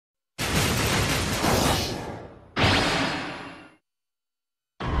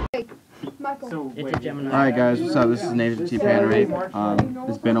Hey, Michael. It's a Gemini. Alright guys, what's up? This is Nathan TxPxR.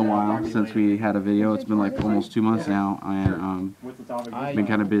 It's been a while since we had a video. It's been like almost 2 months now, and been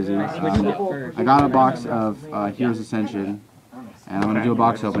kind of busy. I got a box of Heroes Ascension, and I'm going to do a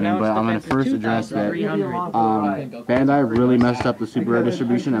box opening, but I'm going to first address that Bandai really messed up the super rare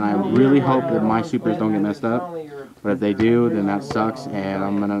distribution, and I really hope that my supers don't get messed up. But if they do, then that sucks, and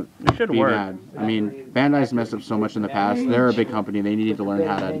I'm gonna be mad. I mean, Bandai's messed up so much in the past. They're a big company. They need to learn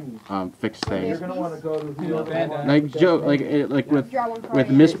how to fix things. Like with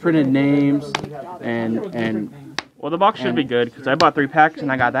misprinted names and. Well, the box should be good because I bought 3 packs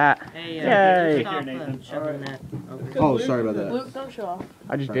and I got that. Hey, yay! Oh, sorry about that. Luke, don't show off.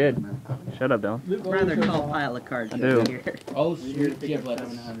 I just did. Shut up, Dylan. Rather tall pile of cards. I do. Oh, shoot.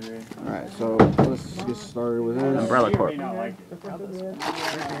 Alright, so let's get started with this. Umbrella Corp.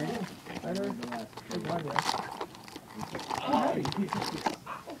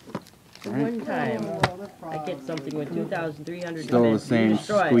 One time, I get something with 2,300. Still the same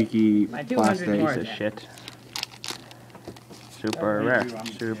squeaky plastic. Piece of shit. Super rare.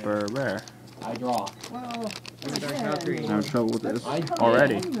 Super rare. I draw. I'm having trouble with this.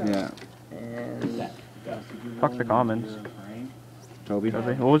 Already. Yeah. And Fuck the commons. Toby?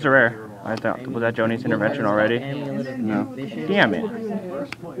 What was the rare? I thought, was that Joni's intervention already? No. Damn it.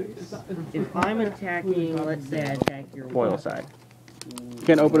 if I'm attacking, let's say I attack your Foil side. You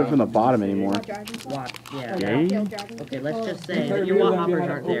can't open it from the bottom anymore. What? Yeah. Yay? Okay, let's just say that your Watt hoppers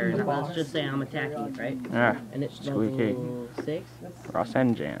aren't there, and let's just say I'm attacking it, right? Ah, And it's squeaky. level 6.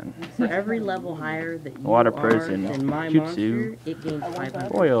 ASCENSION. For every level higher that you Water are prison. than my Jutsu. monster, it gains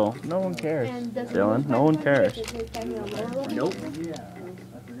 500. Foil. No one cares. Dylan, no one cares. Nope.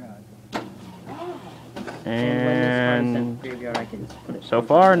 And Graveyard, I can put it. so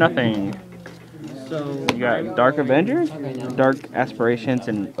far, nothing. So, You got Dark Avengers, Dark Aspirations,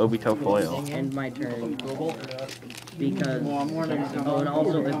 and Obito Foil. end my turn. Because, oh, and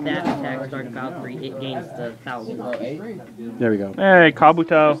also if that attacks Dark Valkyrie, it gains the 1,000. There we go. Hey,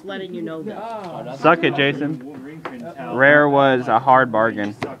 Kabuto. Just letting you know this. Suck it, Jason. Rare was a hard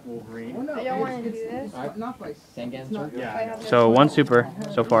bargain. I don't want to do this. So 1 super.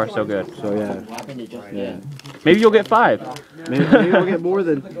 So far, so good. So yeah. Maybe you'll get 5. Maybe I'll get more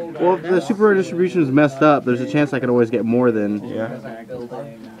than. Well, if the super rare distribution is messed up, there's a chance I could always get more than. Yeah.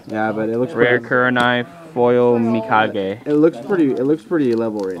 Yeah, but it looks Rare pretty, Kurenai, Foil Mikage. It looks pretty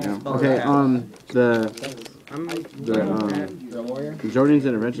level right now. Okay, the Jordan's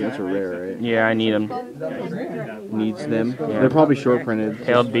intervention. That's a rare, right? Yeah, I need them. Needs them. Yeah. They're probably short printed.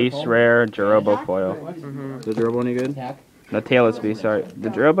 Tailed Beast, Rare, Jirobo Foil. Is the Durable any good? The Tailless Beast, sorry. The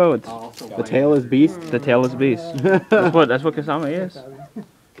Jirobo, it's The tail is beast. the Tailless Beast. That's what Kasama is.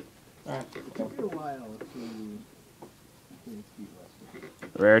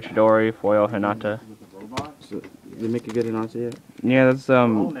 Rare Chidori, Foil Hinata. So, they make a good Hinata yet? Yeah, that's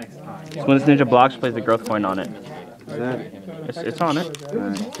when this ninja blocks, plays the growth coin on it. Is that? It's on it.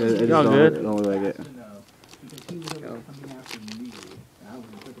 Alright. So it just all good. Don't look like it.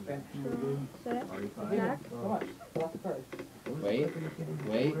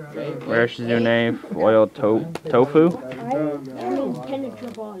 Wait. Rare Shizune, Foil Tofu. I intended to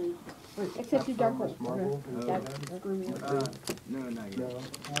avoid. Except you dark hole. That screw me up.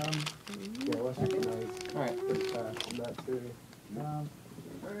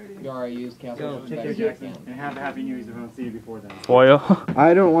 You already used Castle. And have a happy New Year's if I don't see you before then. Foil.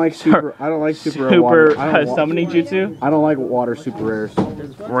 I don't like super rare water. Summoning Jutsu. I don't like water super rares.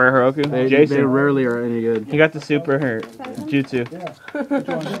 Rare Heroku. They Jason. rarely are any good. He got the super Jutsu.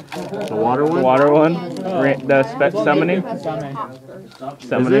 The water one? The water one. The summoning.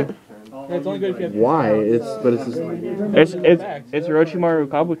 Summoning. It's only good if you have Why? It's Orochimaru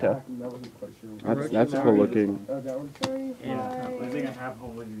Kabuto. that's cool looking.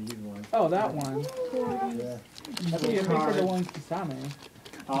 Oh, that one. I think it makes the one Kisame.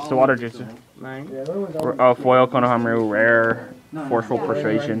 It's the water jutsu. Mine. Foil Konohamaru, rare Forceful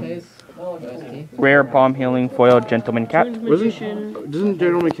Persuasion. Rare Palm Healing, Foil Gentleman Cat. Doesn't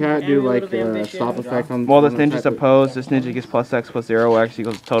Gentleman Cat do like a stop effect on? Well, this ninja's opposed. This ninja gets +X + 0X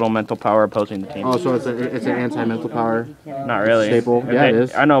equals total mental power opposing the team. Oh, so it's an anti-mental power. Not really. Staple? Yeah, it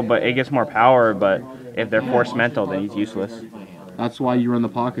is. I know, but it gets more power. But if they're forced mental, then he's useless. That's why you run the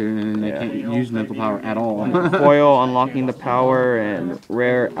pocket and they can't use mental power at all. Foil unlocking the power and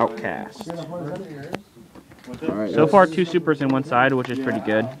rare Outcast. Alright, So far, 2 supers in one side, which is pretty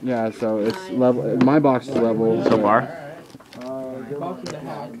good. Yeah, so it's level. My box is level So far.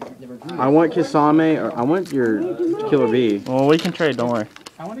 I want Kisame, or I want your Killer Bee. Well, we can trade, don't worry.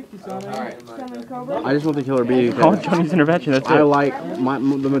 I want to Summon Cobra. I just want the Killer Bee. Call because Johnny's intervention. That's I it. like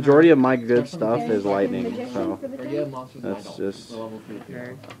the majority of my good stuff is lightning, so Forgive monsters and that's idols. just. The level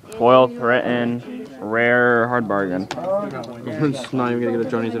 3. Foil, threaten, rare, hard bargain. I'm just not even gonna get a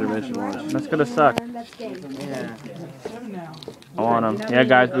Johnny's intervention watch. That's gonna suck. That's game. Yeah. I want him. Yeah,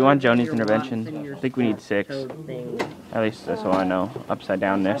 guys, we want Johnny's intervention. I think we need 6. Code thing. At least that's all I know. Upside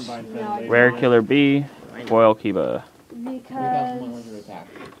downness. No, Rare, Killer Bee, foil, Kiba. because 3,100 attack.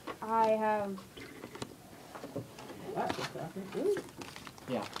 I have.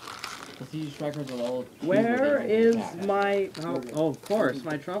 Yeah. The siege strikers are level 2. Where but they is don't attack. my? Oh, of course,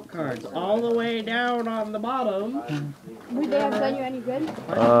 my trump cards all the way down on the bottom. Would they have done you any good?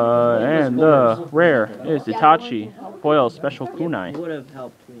 And the rare is Itachi, foil, special kunai. Would have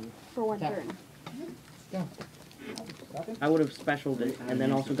helped me. For one turn. I would have specialed it and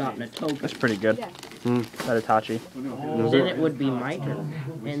then also gotten a token. That's pretty good. Yeah. That Itachi. Then it would be my turn,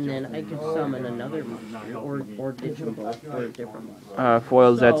 and then I could summon another or ditch them both for a different one.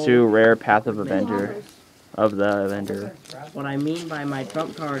 Foil Zetsu, rare, Path of Avenger. Of the Avenger. What I mean by my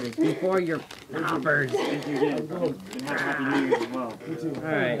trump card is before your poppers.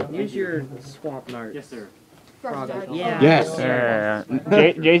 Alright, use your swamp nart. Yes, sir. Yeah. Yes. Yeah.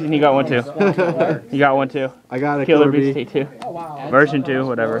 Jason, he got one too. He got one too. I got a Killer Killer Beast Bee. 2. Version 2,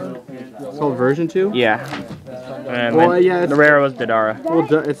 whatever. It's called version 2. Yeah. And Well, then yeah, the rare was Didara. Well,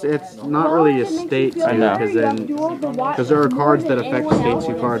 it's not really a state I know. because there are cards that affect state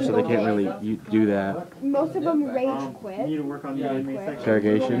 2 cards, so they can't really do that. Most of them rage quit. Need to work on the anime section.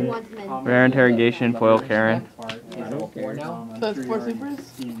 Interrogation. Rare Interrogation, foil Karen. Level 4 now. So it's 4 supers?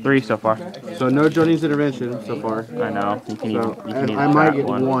 3 so far. So no Johnny's intervention so far. I know. You can So even I might trap get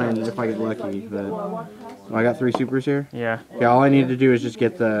one if I get lucky. But oh, I got 3 supers here. Yeah. Yeah, all I need to do is just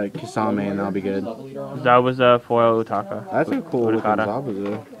get the Kisame and I'll be good. Zabuza, foil Utaka. That's a cool looking Utakata.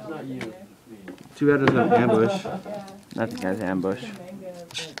 Zabuza. Too bad there's no ambush. That's the guy's ambush.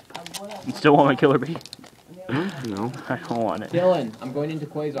 You still want my Killer Bee? No. I don't want it. Dylan, I'm going into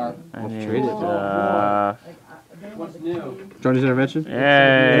Quasar. I need, trade it. Johnny's intervention. Yay!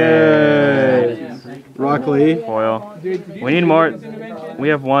 Yay! Rock Lee. Foil. We need more. We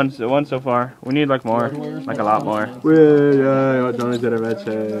have one so far. We need like more. Like a lot more. Yay! Johnny's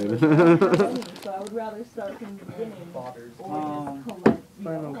intervention. So I would rather start from the beginning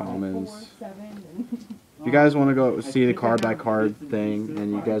or Commons. If you guys want to go see the card by card thing,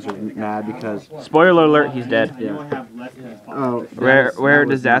 and you guys are mad because Spoiler alert, he's dead. yeah. Oh, Rare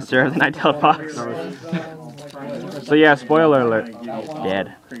disaster of the Night Tail Fox. So yeah, spoiler alert.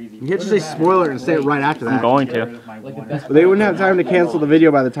 Dead. You can't just say spoiler and say it right after I'm that. going to. But they wouldn't have time to cancel the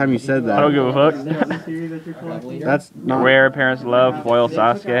video by the time you said I don't that. give a fuck. That's not Rare Parents Love, foil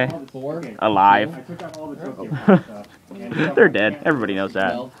Sasuke. 4. Alive. They're dead. Everybody knows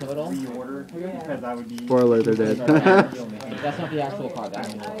that. 12 pivotal. spoiler. They're dead. That's not the actual card.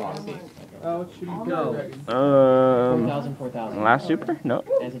 That's the proxy. Oh, should we Go. 4,000, 4,000. Last super? No.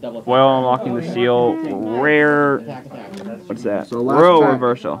 And it's a double. Foil unlocking the seal. Rare. Attack, attack. What's that? So last Royal pack.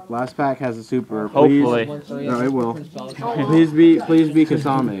 reversal. Last pack has a super. Please. Hopefully. No, it will. Please be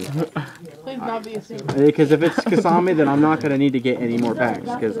Kasame. please not be a super? Because if it's Kasame, then I'm not gonna need to get any more packs.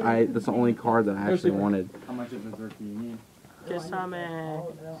 Because that's the only card that I actually wanted. How much of Berserk do you need? Kisame.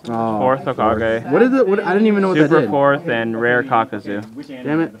 Oh, Fourth Hokage. What is it? What, I didn't even know what that Super did. fourth and rare Kakazu.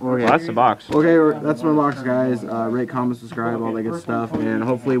 Damn it. Okay. Well, that's the box. Okay, that's my box, guys. Rate, comment, subscribe, all that good stuff, and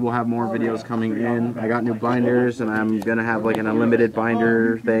hopefully we'll have more videos coming in. I got new binders, and I'm gonna have like an unlimited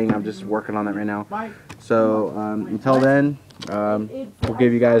binder thing. I'm just working on that right now. So until then, we'll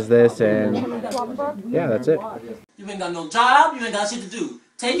give you guys this, and yeah, that's it. You ain't got no job, you ain't got shit to do.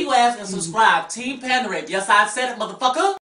 Take your ass and subscribe. Team Pandering. Yes, I said it, motherfucker.